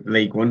team. We're a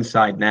League One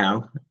side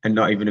now, and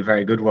not even a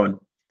very good one.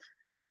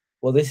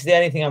 Well, this is the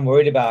only thing I'm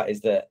worried about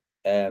is that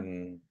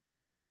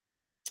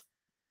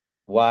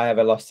why have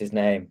I lost his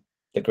name?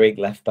 The Greek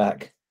left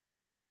back.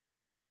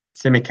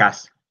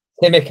 Tsimikas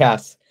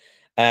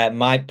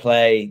might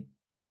play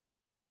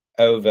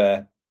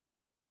over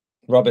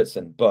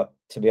Robertson, but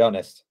to be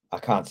honest, I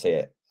can't see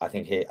it. I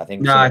think he'll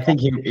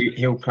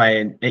play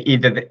in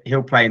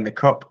the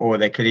Cup, or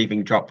they could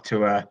even drop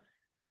to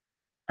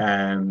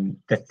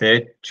the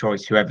third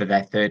choice, whoever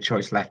their third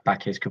choice left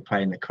back is, could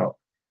play in the Cup.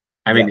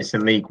 I mean, it's a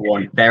League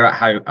One. They're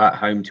at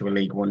home to a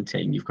League One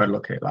team. You've got to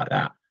look at it like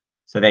that.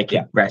 So they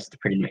could rest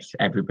pretty much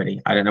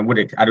everybody. I don't know.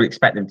 I'd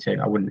expect them to.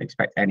 I wouldn't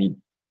expect any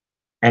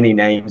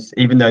names,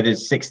 even though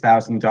there's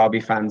 6,000 Derby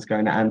fans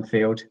going to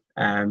Anfield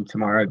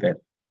tomorrow. But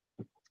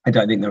I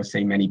don't think they'll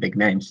see many big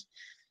names.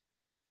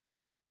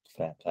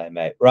 Fair play,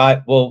 mate.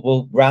 Right,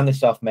 we'll round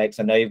this off, mate, because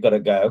I know you've got to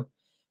go.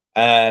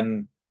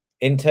 In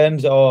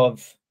terms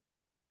of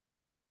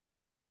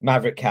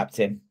Maverick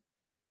captain,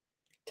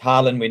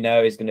 Haaland, we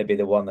know, is going to be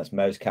the one that's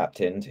most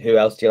captained. Who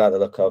else do you like the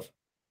look of?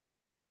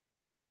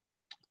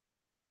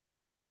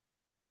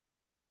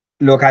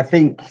 Look, I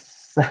think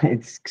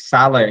it's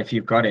Salah if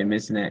you've got him,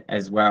 isn't it?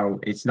 As well,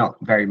 it's not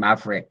very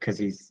Maverick because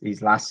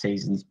he's last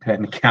season's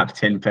permanent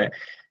captain, but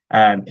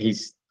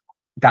he's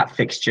that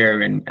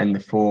fixture and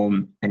the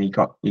form, and he's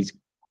got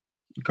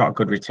a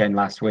good return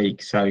last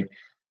week. So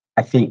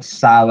I think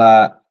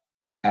Salah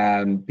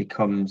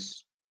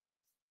becomes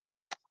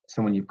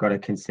someone you've got to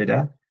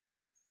consider.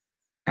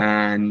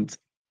 And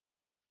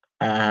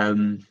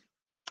I'm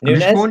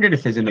just wondering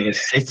if there's another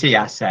City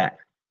asset.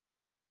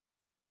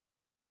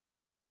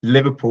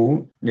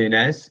 Liverpool,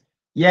 Nunez.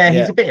 Yeah,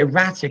 he's a bit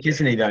erratic,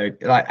 isn't he, though?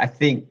 Like, I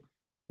think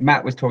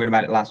Matt was talking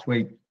about it last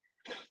week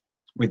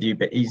with you,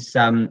 but he's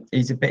a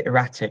bit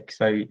erratic,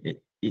 so it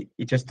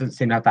just doesn't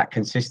seem to have that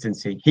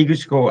consistency. He could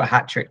score a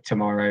hat-trick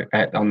tomorrow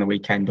on the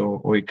weekend,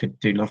 or he could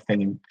do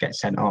nothing and get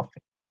sent off,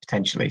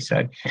 potentially.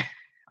 So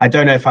I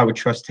don't know if I would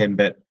trust him,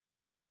 but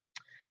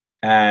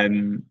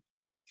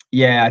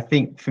yeah, I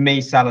think for me,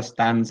 Salah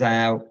stands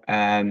out.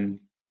 I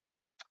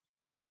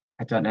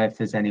don't know if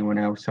there's anyone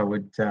else I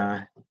would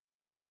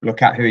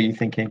look at. Who are you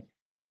thinking?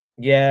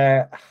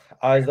 Yeah,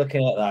 I was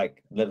looking at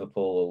like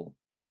Liverpool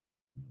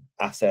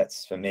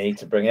assets for me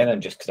to bring in,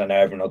 and just because I know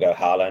everyone will go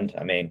Haaland.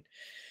 I mean,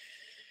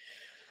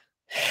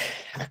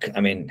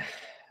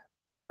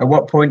 at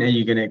what point are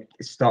you going to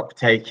stop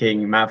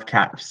taking Mav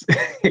caps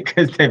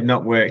because they've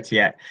not worked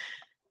yet?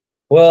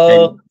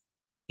 Well,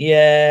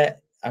 yeah,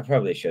 I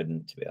probably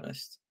shouldn't, to be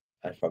honest.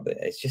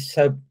 It's just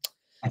so.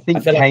 I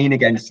think Kane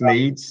against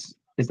Leeds.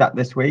 Is that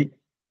this week?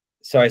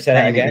 Sorry, say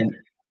that again.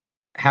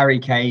 Harry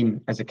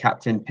Kane as a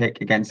captain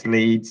pick against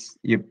Leeds.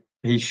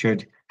 He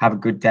should have a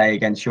good day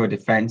against your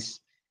defence.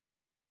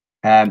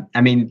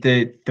 I mean,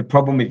 the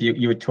problem with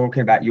you were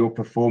talking about your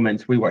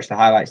performance. We watched the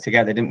highlights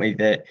together, didn't we?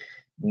 That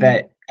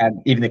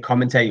even the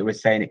commentator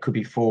was saying it could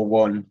be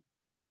 4-1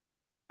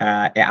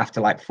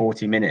 after like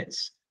 40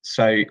 minutes.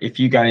 So if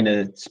you go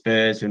into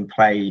Spurs and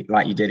play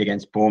like you did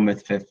against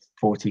Bournemouth for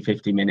 40,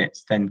 50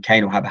 minutes, then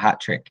Kane will have a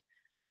hat-trick.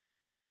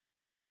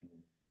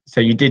 So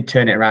you did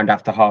turn it around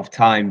after half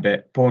time,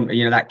 but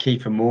that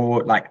Kiefer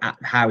Moore, like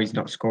how he's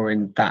not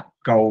scoring that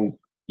goal,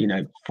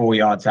 4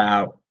 yards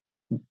out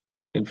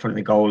in front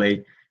of the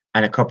goalie,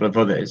 and a couple of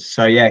others.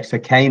 So yeah, so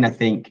Kane, I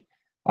think,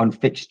 on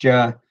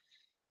fixture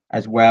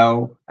as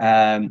well.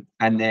 And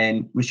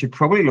then we should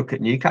probably look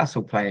at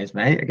Newcastle players,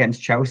 mate,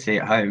 against Chelsea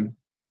at home.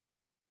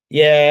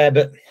 Yeah,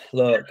 but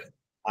look,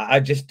 I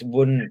just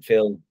wouldn't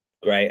feel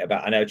great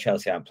about. I know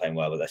Chelsea aren't playing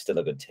well, but they're still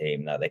a good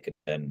team that they could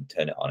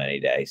turn it on any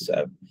day.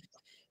 So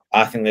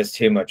I think there's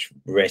too much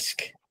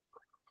risk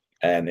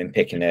in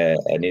picking a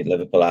new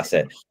Liverpool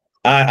asset.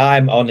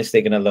 I'm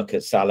honestly going to look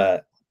at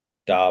Salah,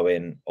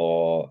 Darwin,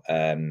 or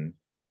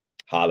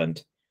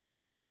Haaland.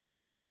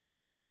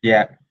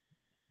 Yeah.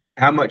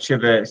 How much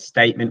of a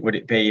statement would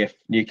it be if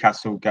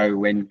Newcastle go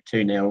win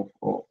 2-0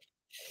 or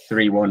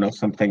 3-1 or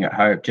something at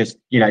home? Just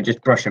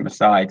brush them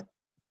aside.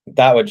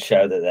 That would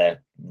show that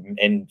they're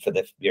in for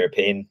the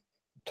European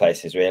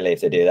places, really,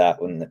 if they do that,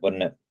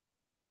 wouldn't it?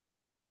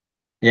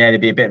 Yeah,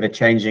 it'd be a bit of a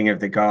changing of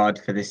the guard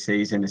for this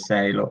season to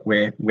say, look,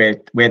 we're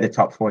the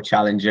top 4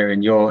 challenger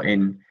and you're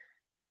in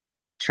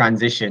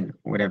transition,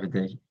 whatever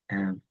the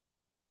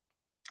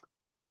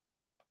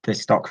the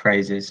stock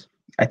phrases.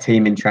 A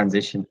team in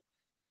transition.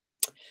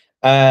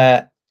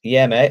 Yeah,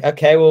 mate.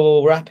 Okay, well,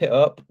 we'll wrap it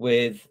up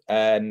with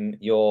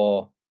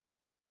your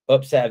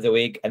upset of the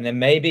week, and then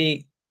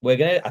maybe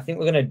I think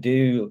we're gonna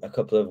do a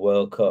couple of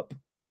World Cup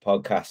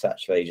podcasts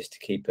actually, just to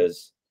keep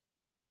us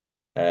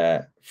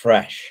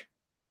fresh.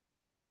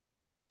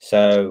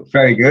 So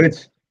very good.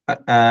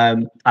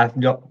 I've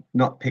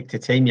not picked a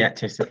team yet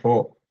to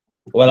support.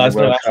 Well, I was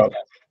going to ask you,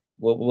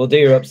 we'll do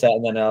your upset,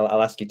 and then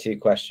I'll ask you 2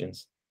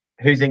 questions.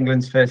 Who's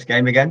England's first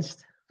game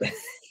against?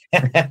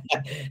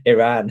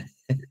 Iran.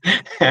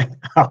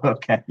 Oh,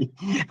 okay.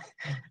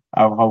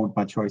 I'll hold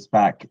my choice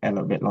back a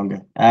little bit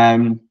longer.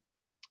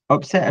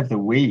 Upset of the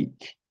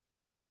week.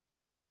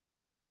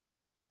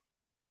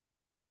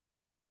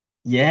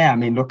 Yeah, I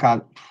mean, look,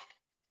 I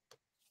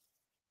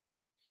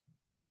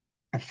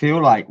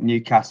feel like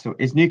Newcastle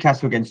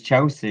against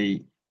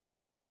Chelsea.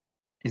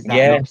 Is that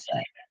an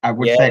upset? I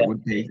would say it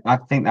would be. I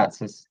think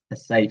that's a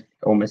safe,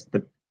 almost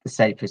the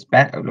safest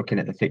bet of looking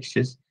at the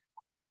fixtures.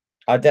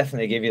 I'll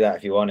definitely give you that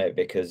if you want it,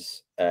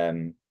 because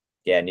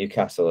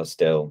Newcastle are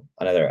still,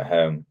 I know they're at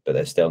home, but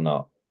they're still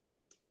not.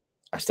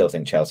 I still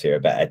think Chelsea are a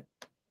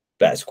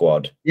better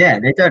squad. Yeah,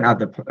 they don't have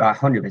the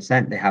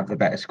 100%. They have the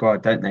better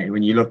squad, don't they?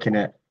 When you're looking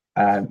at,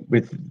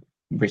 with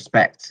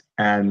respect,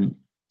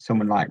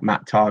 someone like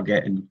Matt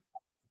Targett and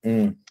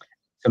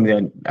some of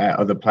the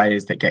other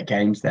players that get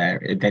games there,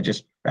 they're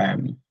just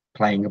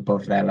playing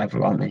above their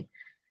level, aren't they?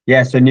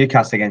 Yeah, so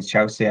Newcastle against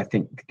Chelsea, I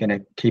think, going to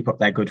keep up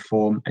their good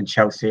form, and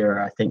Chelsea are,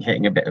 I think,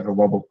 hitting a bit of a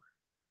wobble.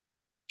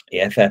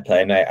 Yeah, fair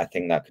play, mate. I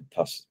think that could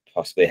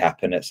possibly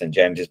happen at St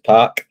James's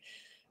Park.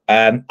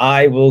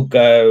 I will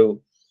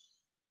go.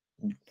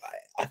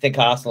 I think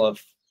Arsenal are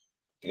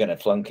going to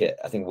flunk it.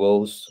 I think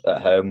Wolves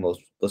at home will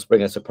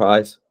bring a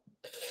surprise.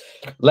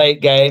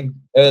 Late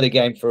game, early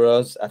game for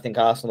us. I think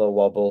Arsenal will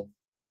wobble.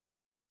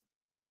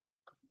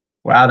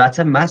 Wow, that's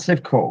a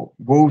massive call.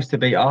 Wolves to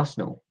beat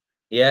Arsenal.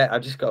 Yeah,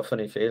 I've just got a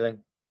funny feeling.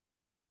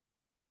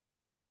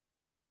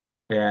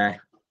 Yeah.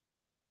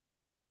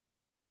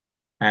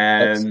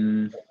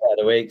 The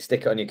week,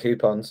 stick it on your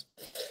coupons.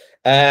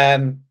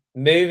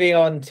 Moving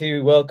on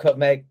to World Cup,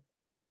 mate.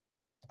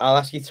 I'll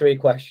ask you 3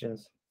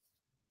 questions.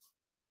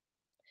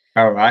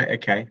 All right.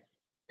 Okay.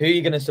 Who are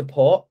you going to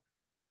support?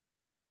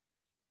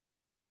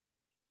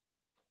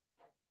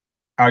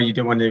 Oh, you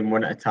don't want to do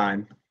one at a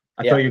time.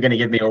 I thought you were going to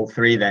give me all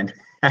 3 then.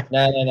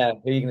 No.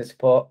 Who are you going to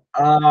support?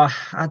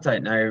 I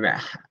don't know.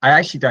 I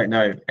actually don't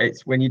know.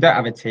 It's when you don't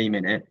have a team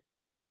in it.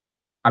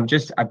 I'm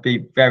going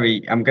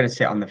to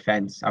sit on the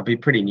fence. I'll be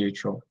pretty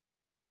neutral.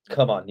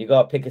 Come on, you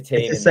got to pick a team.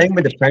 It's the same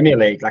with the Premier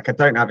League. Like, I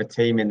don't have a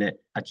team in it.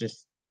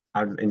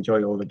 I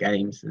enjoy all the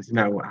games. There's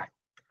no, I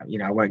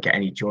won't get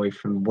any joy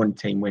from one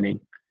team winning.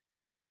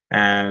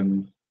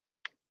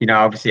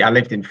 Obviously I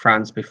lived in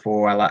France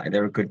before.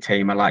 They're a good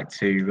team. I like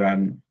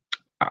to,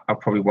 I'll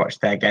probably watch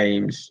their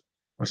games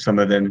or some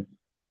of them.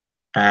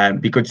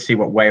 Be good to see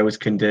what Wales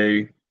can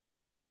do.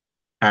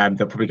 They'll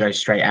probably go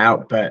straight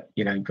out, but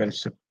got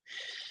to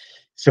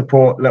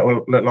support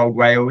little old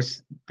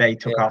Wales. They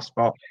took our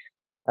spot.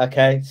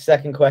 Okay,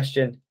 second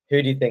question.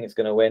 Who do you think is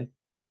going to win?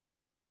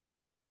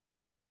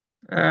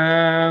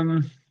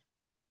 And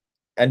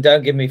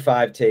don't give me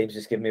 5 teams,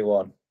 just give me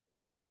 1.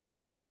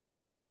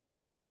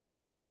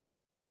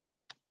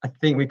 I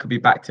think we could be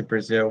back to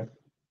Brazil.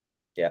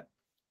 Yeah.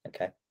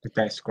 Okay. With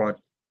their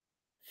squad.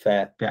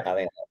 Fair. Yeah. I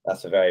think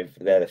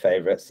they're the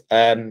favourites.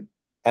 And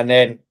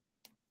then,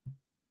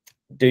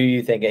 do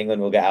you think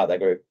England will get out of their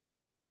group?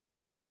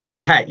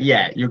 Hey,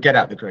 yeah, you'll get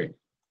out of the group.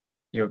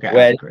 You'll get out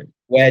of the group.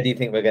 Where do you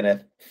think we're going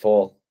to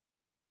fall?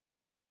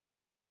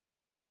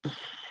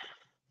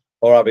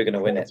 Or are we going to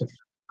win it?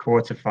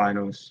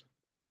 Quarterfinals.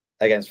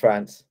 Against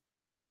France?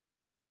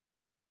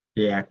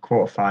 Yeah,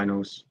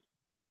 quarterfinals.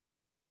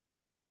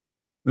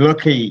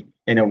 Lucky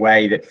in a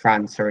way that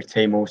France are a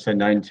team also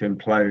known to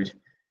implode.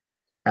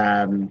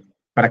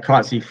 But I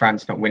can't see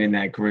France not winning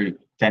their group.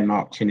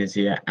 Denmark,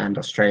 Tunisia and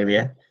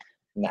Australia.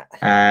 Nah.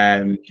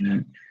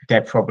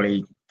 They're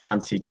probably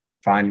fancy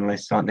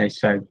finalists, aren't they?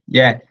 So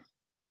yeah,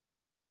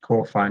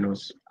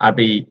 quarterfinals. That'd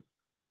be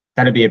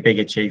a big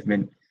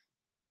achievement.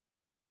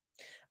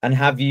 And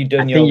have you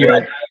done your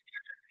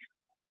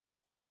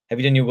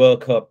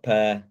World Cup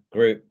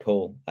group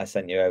pool I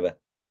sent you over?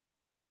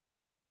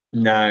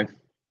 No,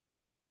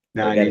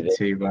 I need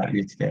to do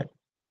it.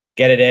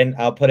 Get it in.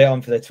 I'll put it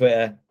on for the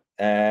Twitter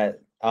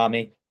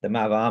army, the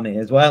Mav army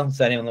as well.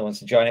 So anyone that wants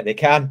to join it, they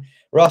can.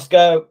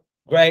 Roscoe,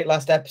 great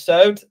last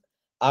episode.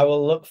 I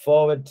will look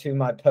forward to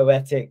my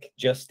poetic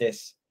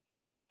justice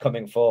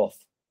coming forth.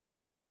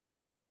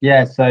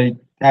 Yeah, so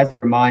as a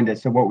reminder,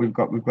 so what we've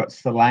got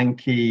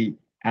Solanke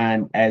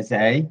and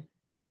Eze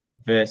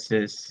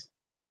versus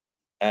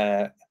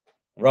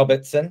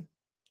Robertson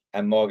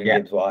and Morgan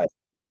Gibbs-White.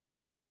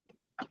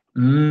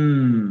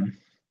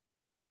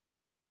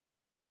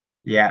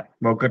 Yeah,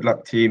 well, good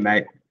luck to you,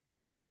 mate.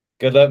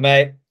 Good luck,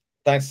 mate.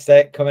 Thanks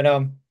for coming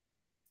on.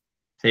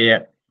 See you,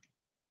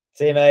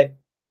 mate.